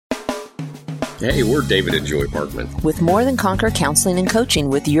Hey, we're David and Joy Parkman. With More Than Conquer Counseling and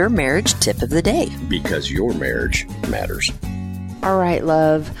Coaching with your marriage tip of the day. Because your marriage matters. All right,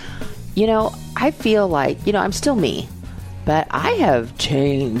 love. I feel like, I'm still me, but I have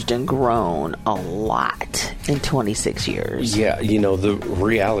changed and grown a lot in 26 years. Yeah, the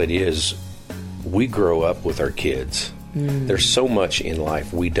reality is we grow up with our kids. There's so much in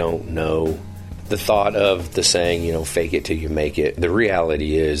life we don't know. The thought of the saying, fake it till you make it. The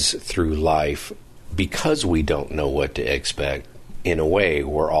reality is through life, because we don't know what to expect, in a way,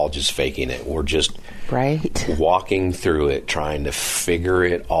 we're all just faking it. We're just walking through it, trying to figure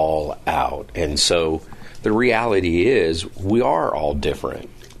it all out. And so the reality is we are all different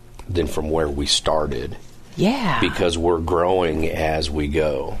than from where we started. Yeah. Because we're growing as we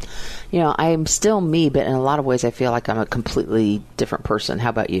go. I'm still me, but in a lot of ways I feel like I'm a completely different person. How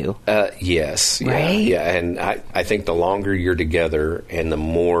about you? Yes. Right? Yeah. And I think the longer you're together and the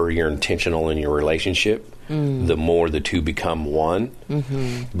more you're intentional in your relationship, the more the two become one.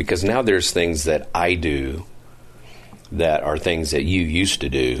 Mm-hmm. Because now there's things that I do that are things that you used to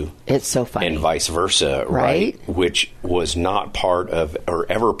do. It's so funny. And vice versa, right? Which was not part of or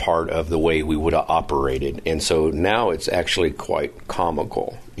ever part of the way we would have operated. And so now it's actually quite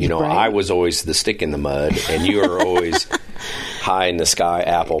comical. I was always the stick in the mud, and you are always high in the sky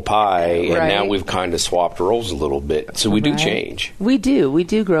apple pie, and now we've kind of swapped roles a little bit. So we do change. We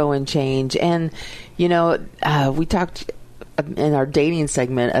do grow and change. And, we talked in our dating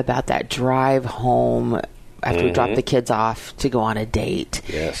segment about that drive home after we dropped the kids off to go on a date.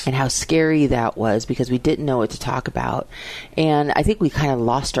 Yes. And how scary that was because we didn't know what to talk about. And I think we kind of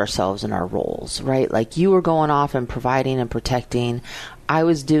lost ourselves in our roles, right? Like you were going off and providing and protecting. I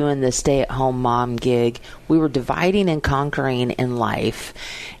was doing the stay-at-home mom gig. We were dividing and conquering in life.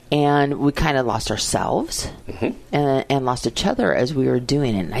 And we kind of lost ourselves and lost each other as we were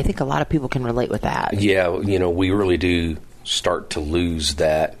doing it. And I think a lot of people can relate with that. Yeah, we really do start to lose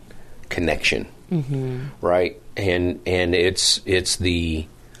that connection. Mm-hmm. Right, and it's the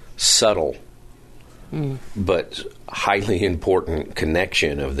subtle but highly important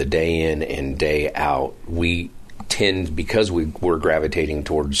connection of the day in and day out. We tend, because we're gravitating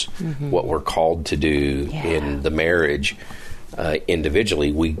towards what we're called to do in the marriage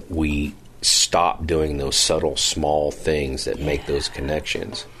individually, we stop doing those subtle, small things that make those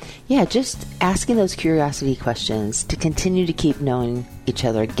connections. Yeah, just asking those curiosity questions to continue to keep knowing each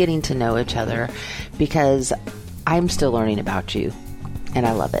other, getting to know each other, because I'm still learning about you, and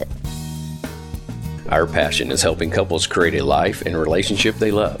I love it. Our passion is helping couples create a life and relationship they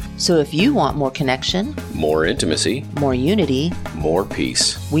love. So if you want more connection, more intimacy, more unity, more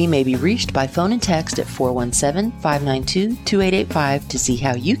peace, we may be reached by phone and text at 417-592-2885 to see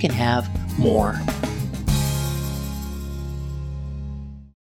how you can have more.